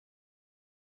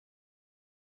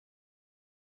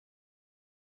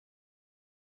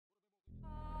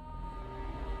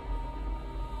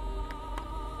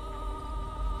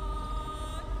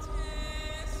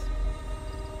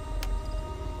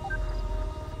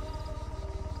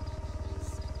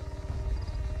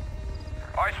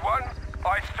1,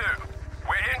 Ice 2.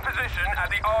 We're in position at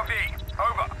the RV.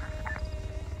 Over.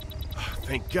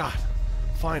 Thank God.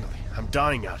 Finally, I'm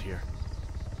dying out here.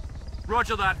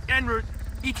 Roger that. En route.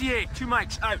 ETA, 2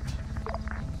 mics, out.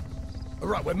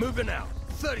 Alright, we're moving out.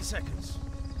 30 seconds.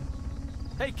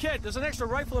 Hey kid, there's an extra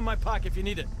rifle in my pack if you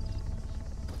need it.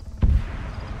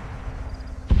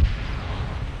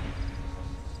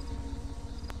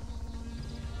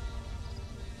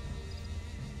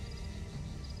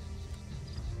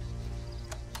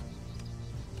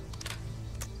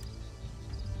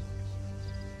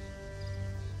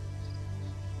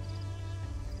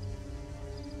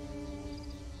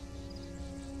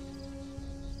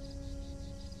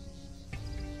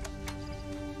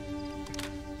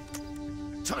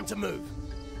 Time to move.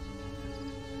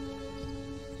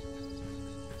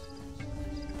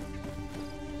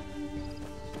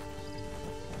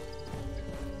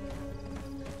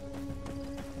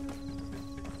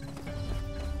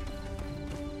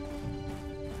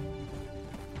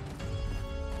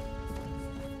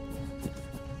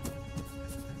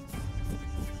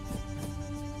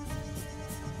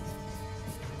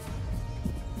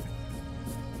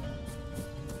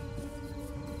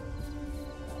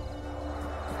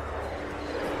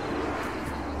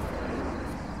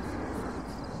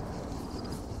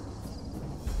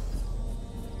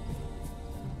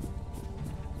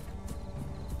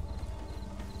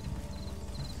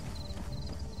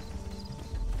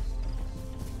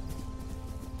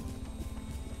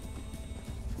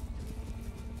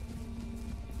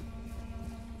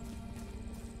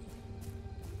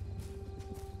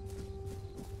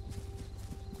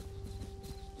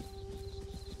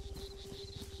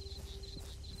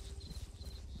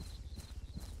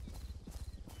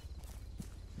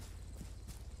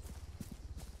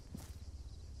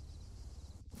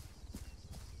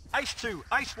 Ice 2,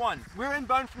 Ice 1, we're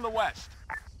inbound from the west.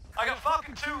 I got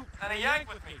Falcon 2 and a Yank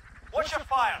with me. What's your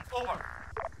fire? Over.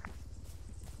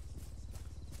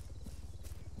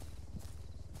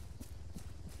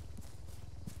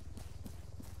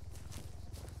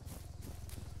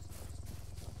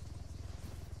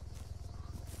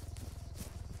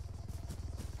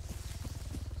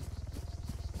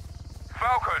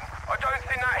 Falcon, I don't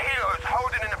think that helo's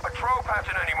holding in the patrol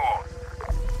pattern anymore.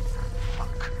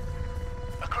 Fuck.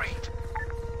 Agreed.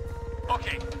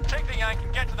 Okay, take the Yank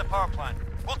and get to the power plant.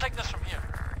 We'll take this from here.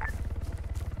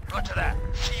 Roger that.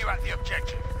 See you at the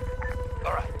objective.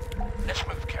 Alright, let's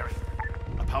move, Kerry.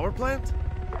 A power plant?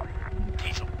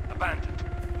 Diesel, abandoned.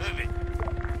 Move it.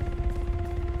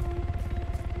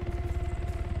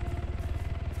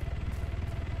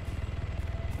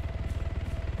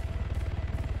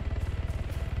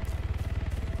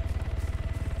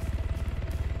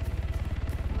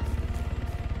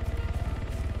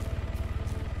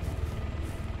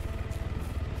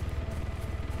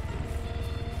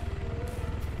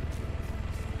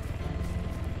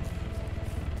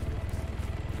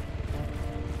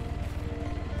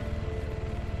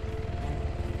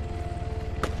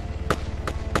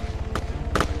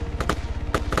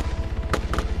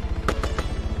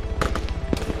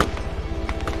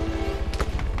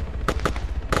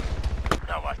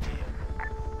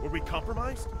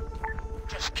 Compromised?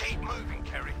 Just keep moving,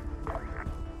 Kerry.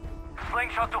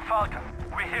 Slingshot to Falcon.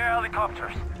 We hear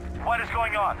helicopters. What is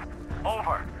going on?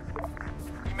 Over.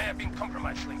 You may have been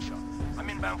compromised, Slingshot. I'm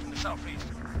inbound from the southeast.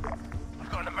 I've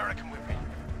got an American with me.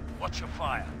 Watch your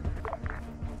fire.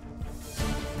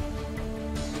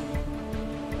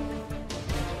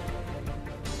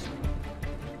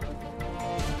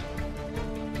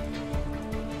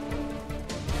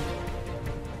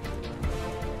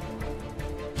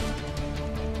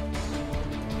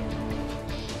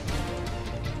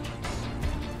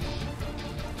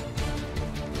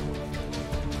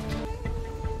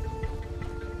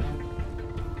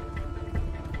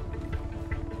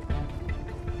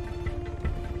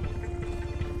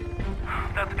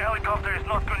 That helicopter is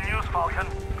not good news, Falcon.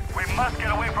 We must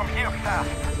get away from here fast.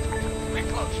 We're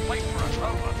close. Wait for us,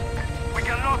 over. We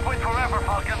cannot wait forever,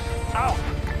 Falcon. Out!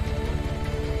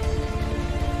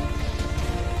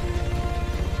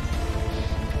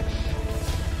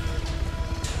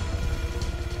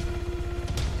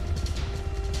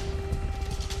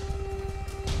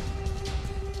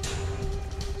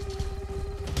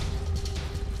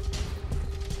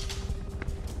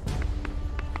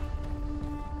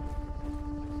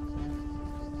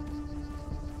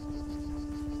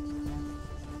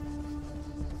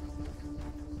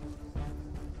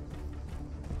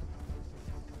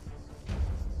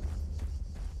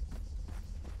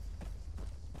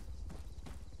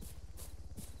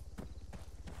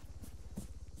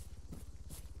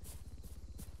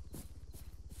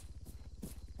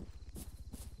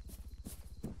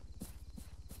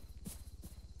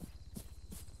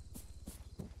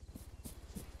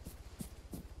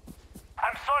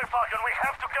 I'm sorry, Falcon. We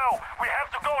have to go. We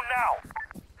have to go now.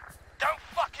 Don't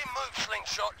fucking move,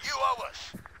 Slingshot. You owe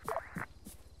us.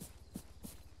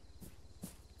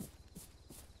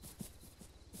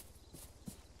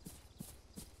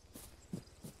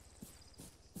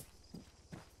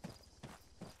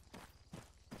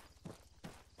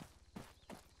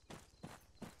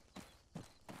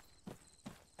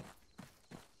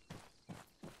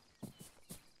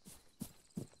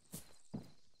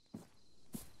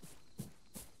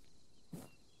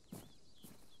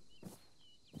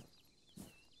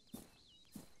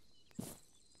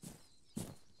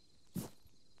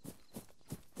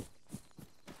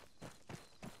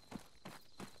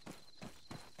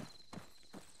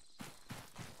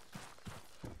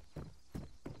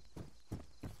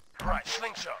 Right,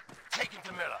 Slingshot. Take him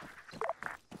to Miller.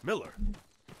 Miller?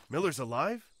 Miller's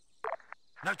alive?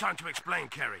 No time to explain,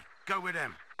 Kerry. Go with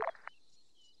him.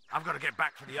 I've got to get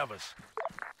back for the others.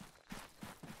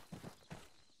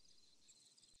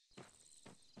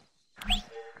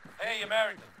 Hey,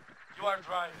 American. You are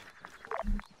driving.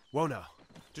 Whoa now.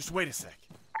 Just wait a sec.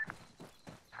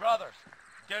 Brothers,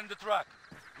 get in the truck.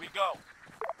 We go.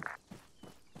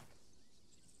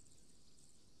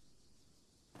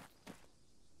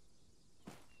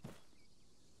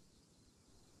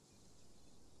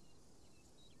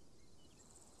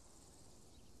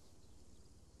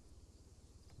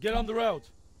 Get on the road.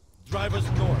 Drive us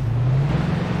north.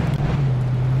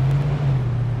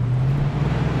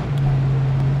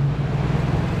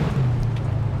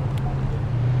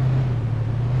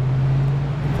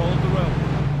 Follow the road.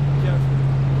 Careful.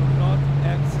 Do not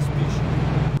act suspicious.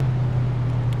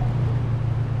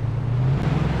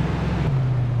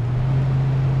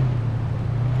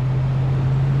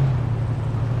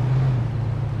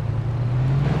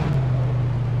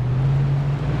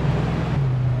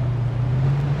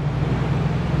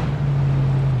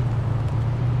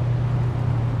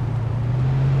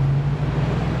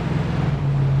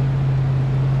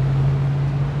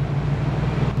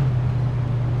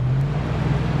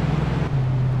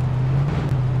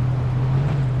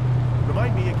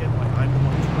 Remind me again why I'm the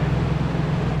one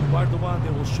driving. You are the one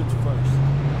they will shoot first.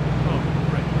 Oh,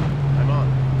 great. I'm on.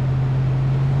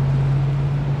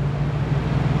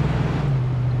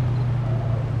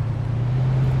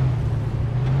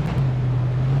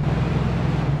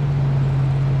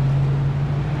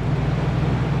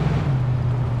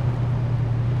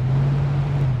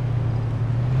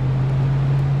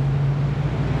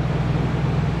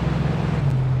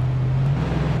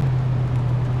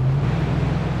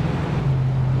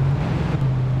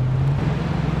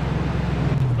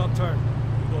 Do not turn.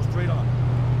 You go straight on.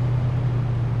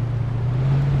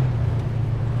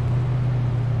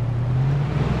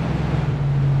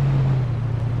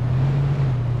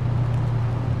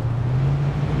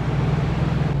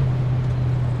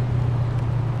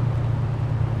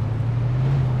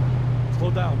 Slow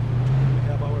down. We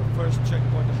have our first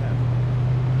checkpoint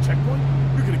ahead. Checkpoint?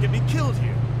 You're gonna get me killed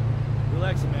here.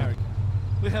 Relax, American.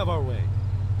 We have our way.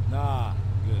 Nah,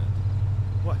 good.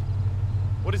 What?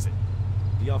 What is it?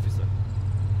 The officer.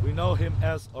 We know him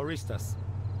as Orestes.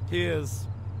 He is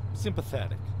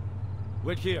sympathetic.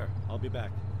 Wait here. I'll be back.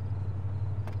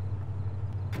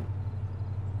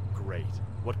 Great.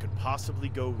 What could possibly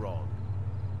go wrong?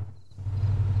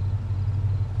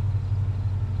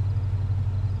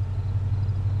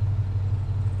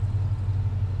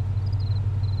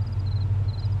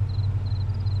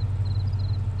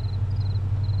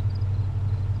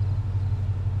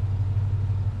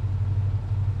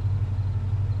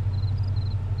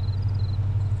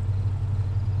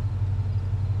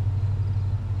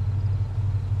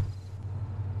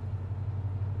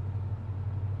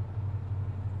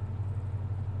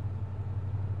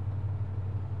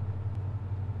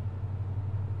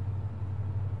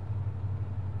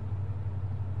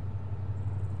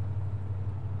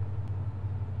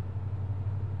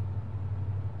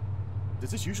 Does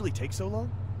this usually take so long?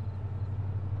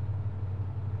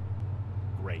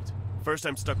 Great. First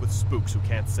I'm stuck with spooks who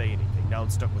can't say anything, now I'm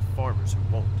stuck with farmers who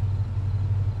won't.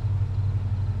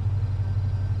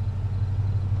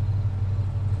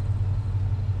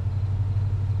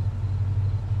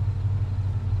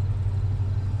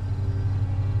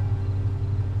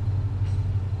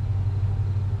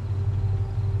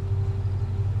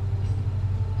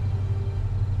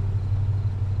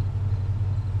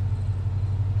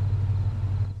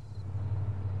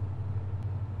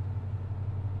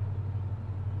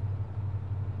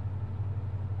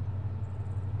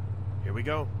 Here we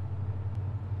go.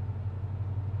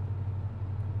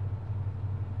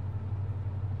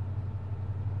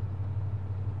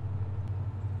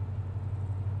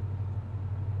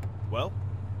 Well,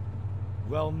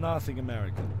 Well, nothing,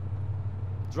 American.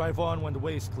 Drive on when the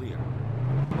way is clear.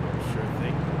 Sure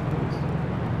thing.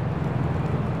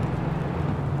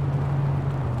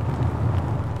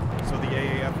 So the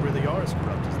AAF really are as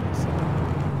corrupt as they say.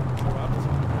 Corrupt?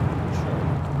 Sure.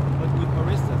 But with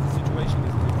Marista, the situation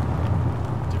is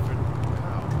different. Different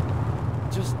how?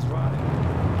 Just drive.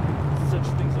 Such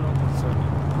things are not concerning.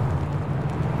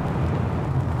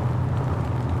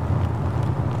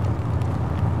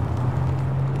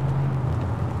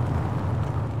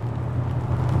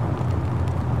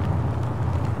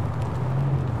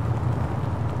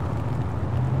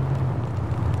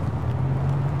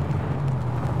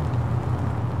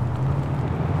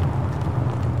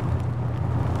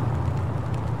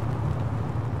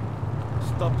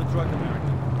 Stop the truck,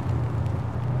 American.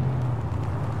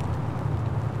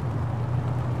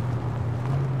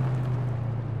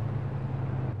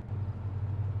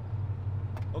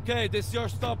 Okay, this is your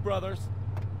stop, brothers.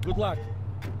 Good luck.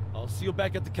 I'll see you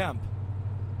back at the camp.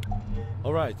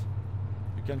 All right.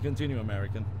 You can continue,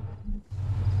 American.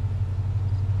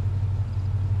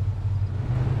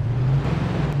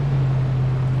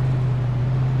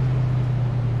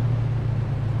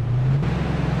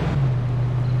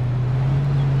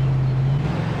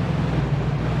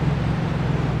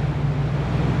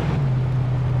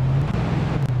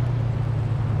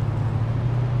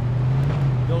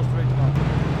 Go straight on.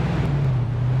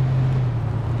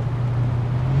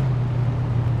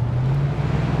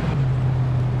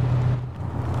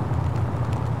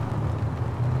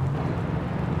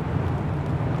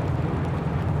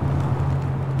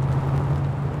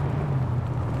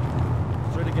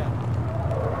 Straight again.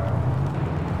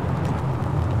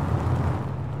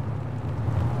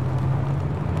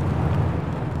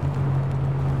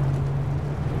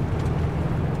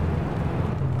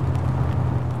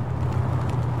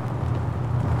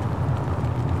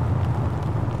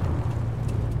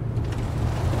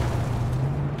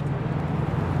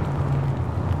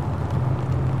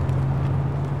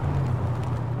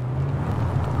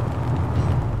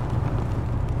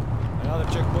 Another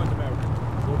checkpoint, American.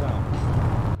 Slow down.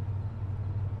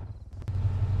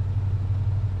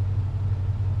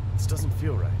 This doesn't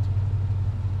feel right.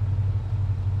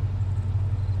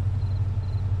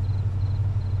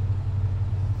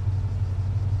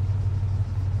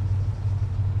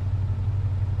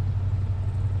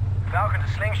 Falcon to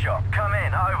Slingshot. Come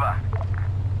in. Over.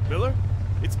 Miller?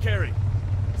 It's Carey.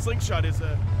 Slingshot is,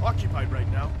 occupied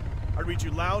right now. I read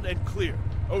you loud and clear.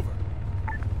 Over.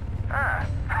 Ah.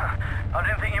 I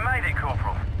didn't think you made it,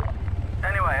 Corporal.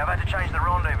 Anyway, I've had to change the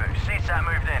rendezvous. CSAT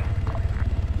moved in.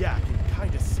 Yeah, I can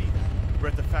kinda see that. We're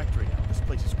at the factory now. This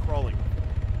place is crawling.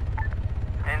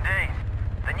 Indeed.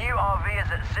 The new RV is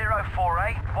at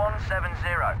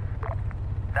 048170.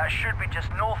 That should be just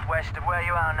northwest of where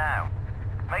you are now.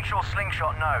 Make sure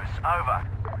Slingshot knows. Over.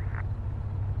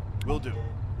 Will do.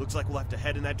 Looks like we'll have to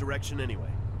head in that direction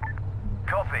anyway.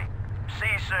 Copy. See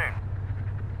you soon.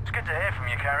 It's good to hear from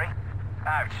you, Carey.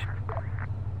 Out.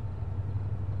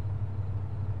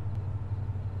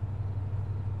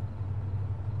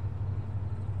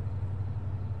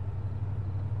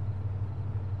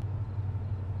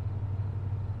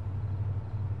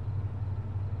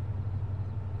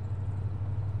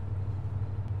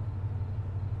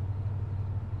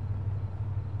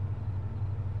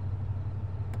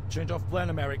 Change of plan,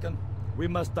 American. We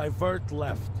must divert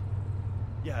left.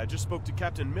 Yeah, I just spoke to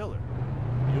Captain Miller.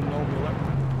 You know Miller?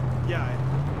 Yeah,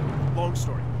 long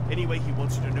story. Anyway, he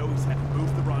wants you to know he's had to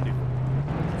move the rendezvous.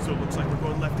 So it looks like we're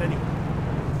going left anyway.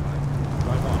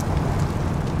 Drive on.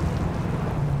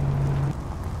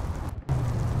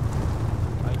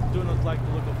 I do not like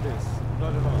the look of this.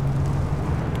 Not at all.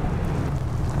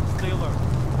 Stay alert.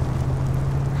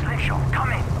 Slingshot,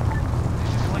 come in.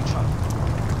 This is Slingshot.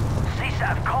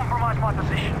 CSAT have compromised my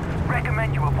position.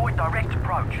 Recommend you avoid direct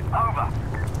approach. Over.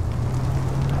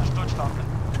 Understood, Falcon.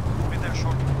 We'll be there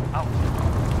shortly. Out.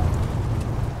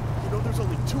 You know there's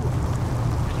only two of them,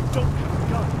 and you don't have a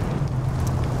gun.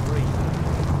 Great. We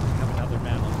have another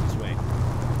man on his way.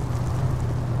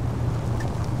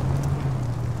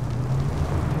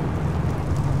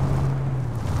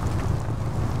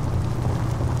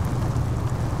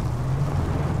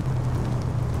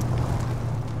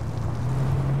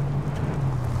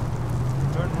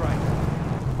 Turn right.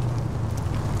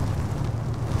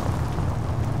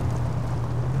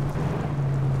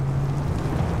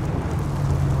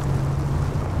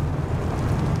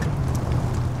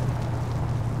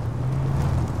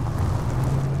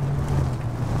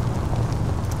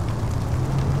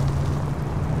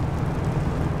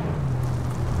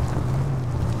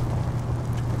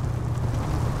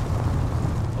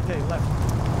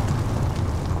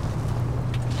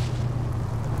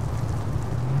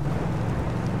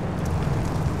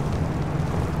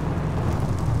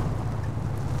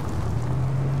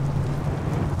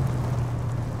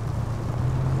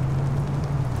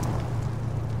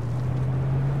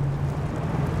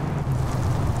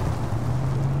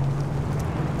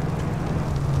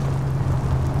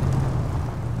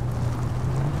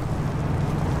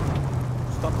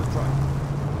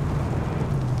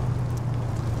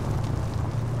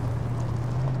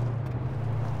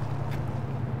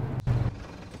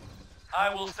 I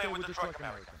will stay with the truck,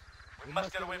 American. We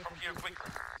must get away from here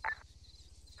quickly.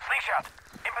 Slingshot,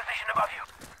 in position above you.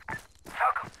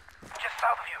 Falcon, just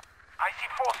south of you. I see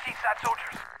 4 CSAT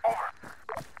soldiers. Over.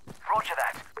 Roger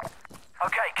that.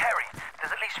 Okay, Kerry,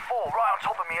 there's at least 4 right on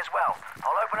top of me as well.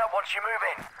 I'll open up once you move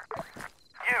in.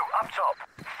 You, up top,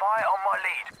 fire on my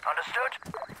lead. Understood?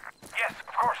 Yes,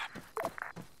 of course.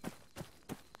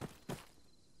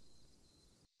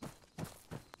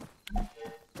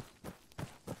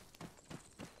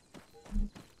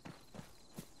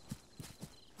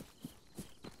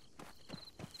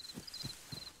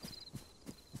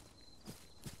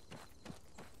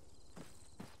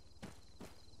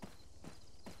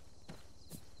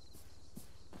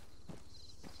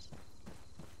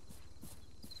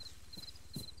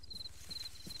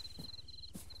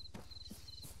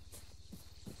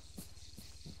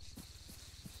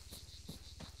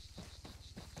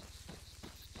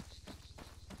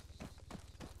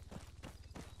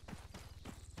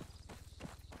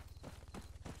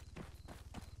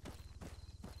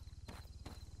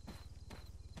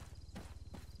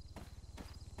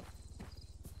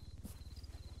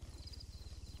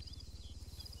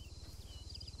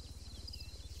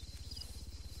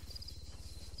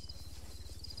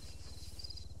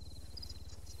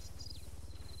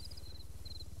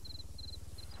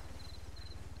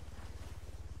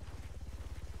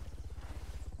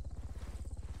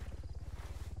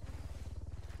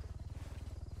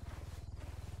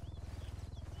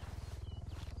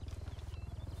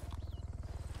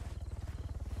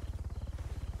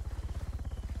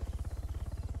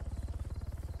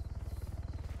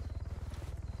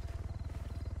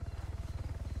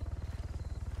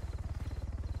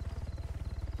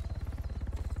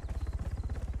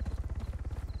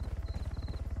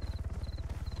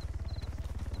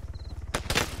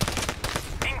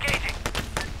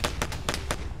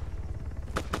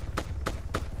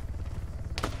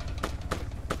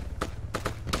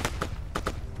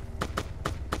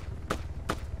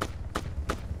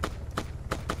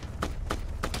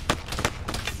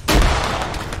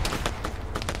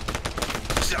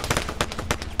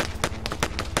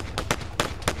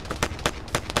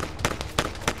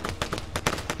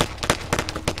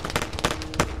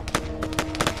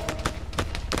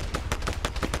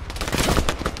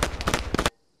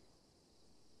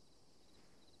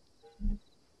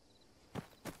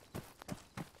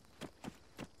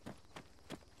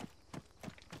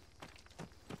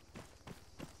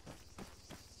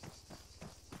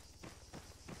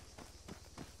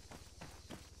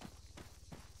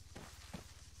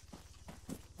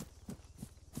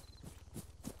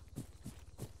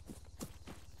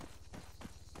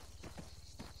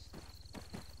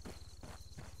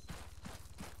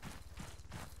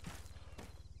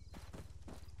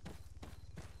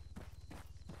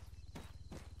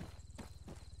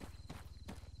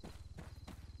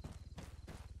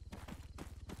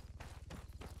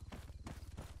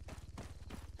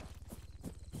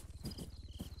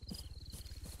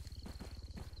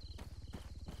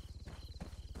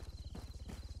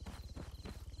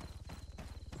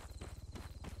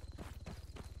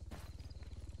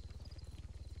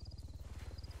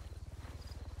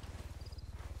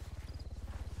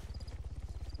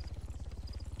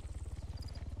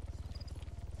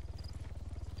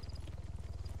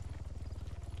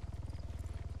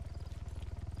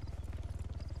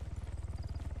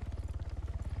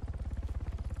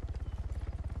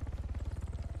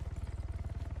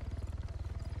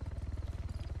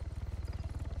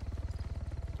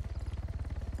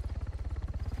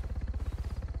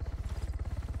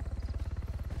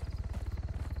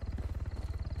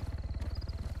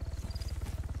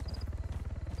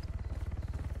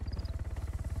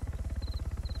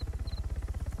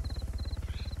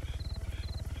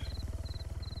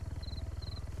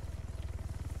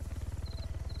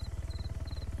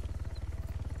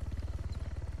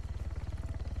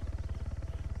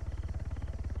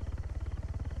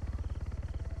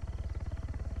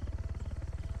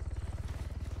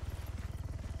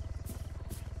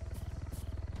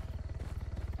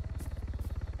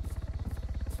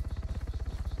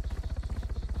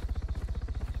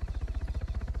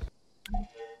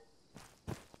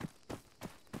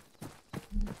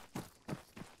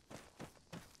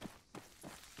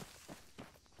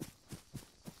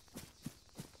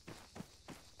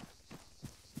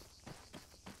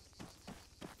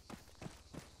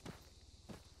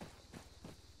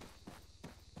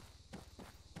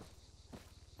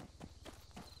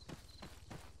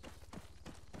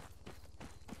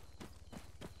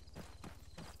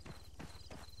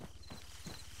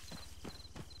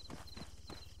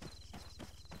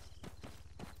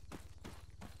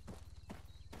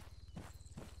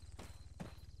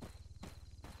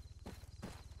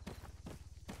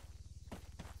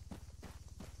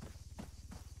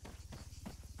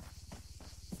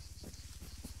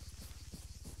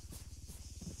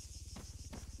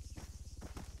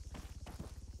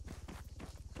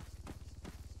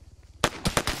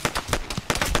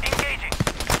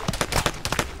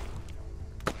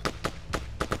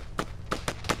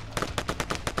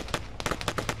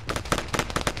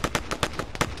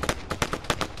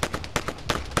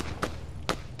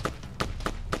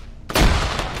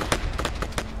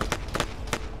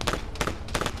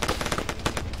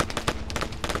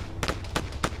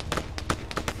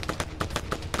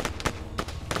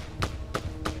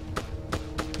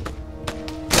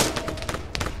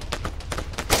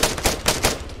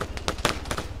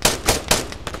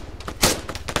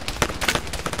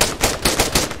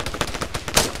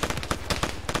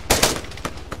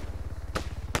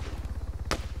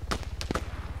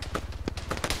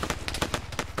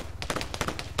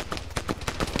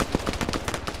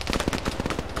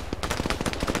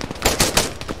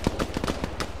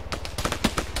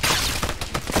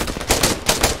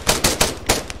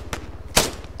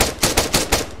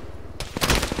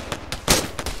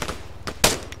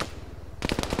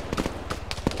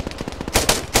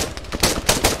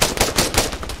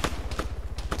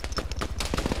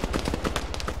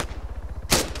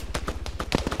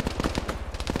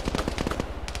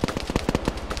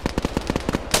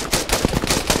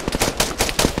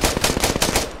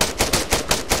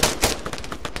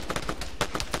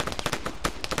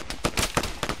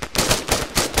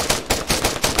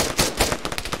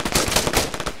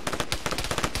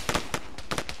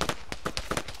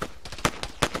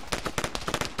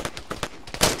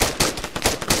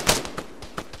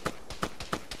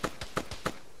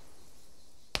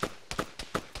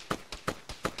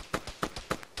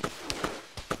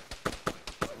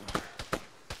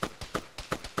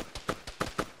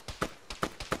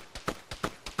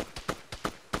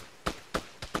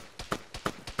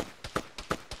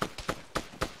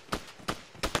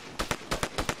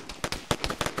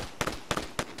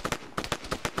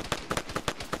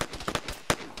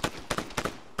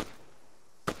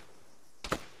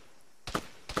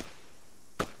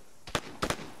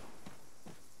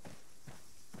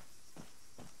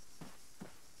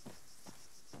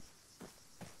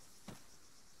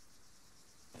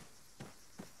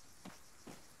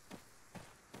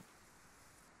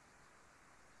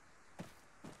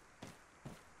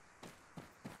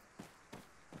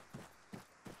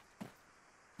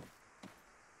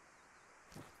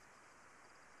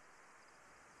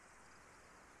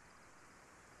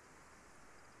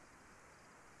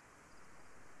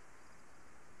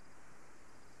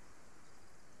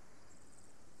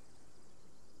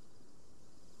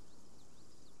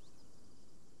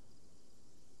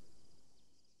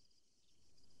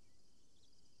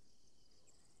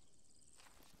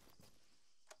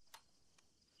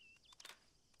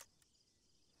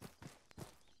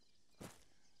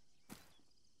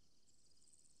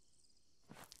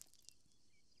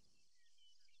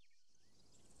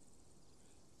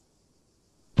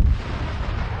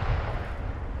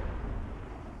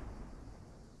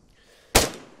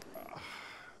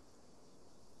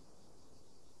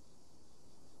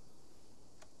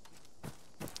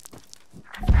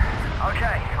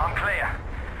 Clear.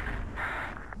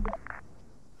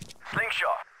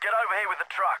 Slingshot, get over here with the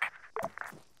truck.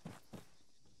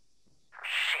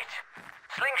 Shit.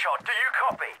 Slingshot, do you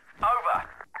copy? Over.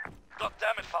 God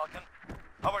damn it, Falcon.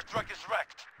 Our truck is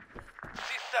wrecked.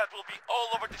 CSAT will be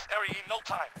all over this area in no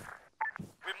time.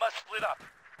 We must split up.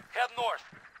 Head north.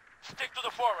 Stick to the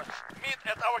forests. Meet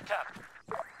at our camp.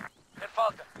 And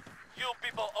Falcon, you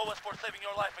people owe us for saving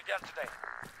your life again today.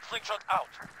 Slingshot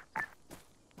out.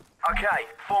 Okay,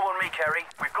 fall on me, Kerry.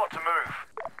 We've got to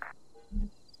move.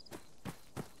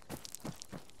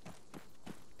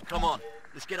 Come on,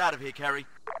 let's get out of here, Kerry.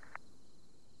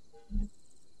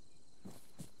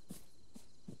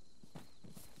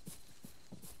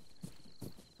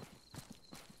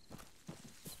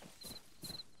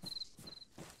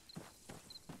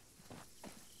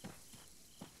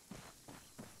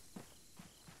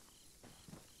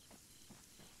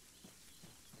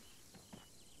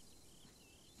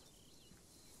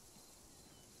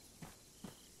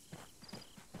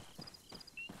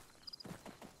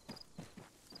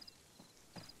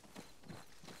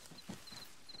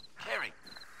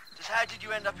 How did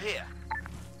you end up here?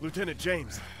 Lieutenant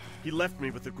James. He left me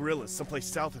with the guerrillas someplace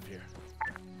south of here.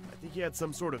 I think he had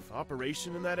some sort of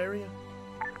operation in that area?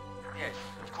 Yes,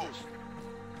 of course.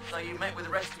 So you met with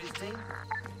the rest of his team?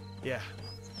 Yeah,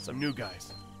 some new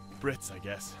guys. Brits, I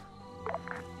guess.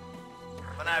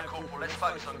 For now, Corporal, let's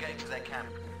focus on getting to their camp.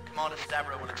 Commander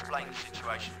Stavro will explain the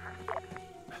situation.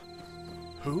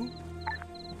 Who?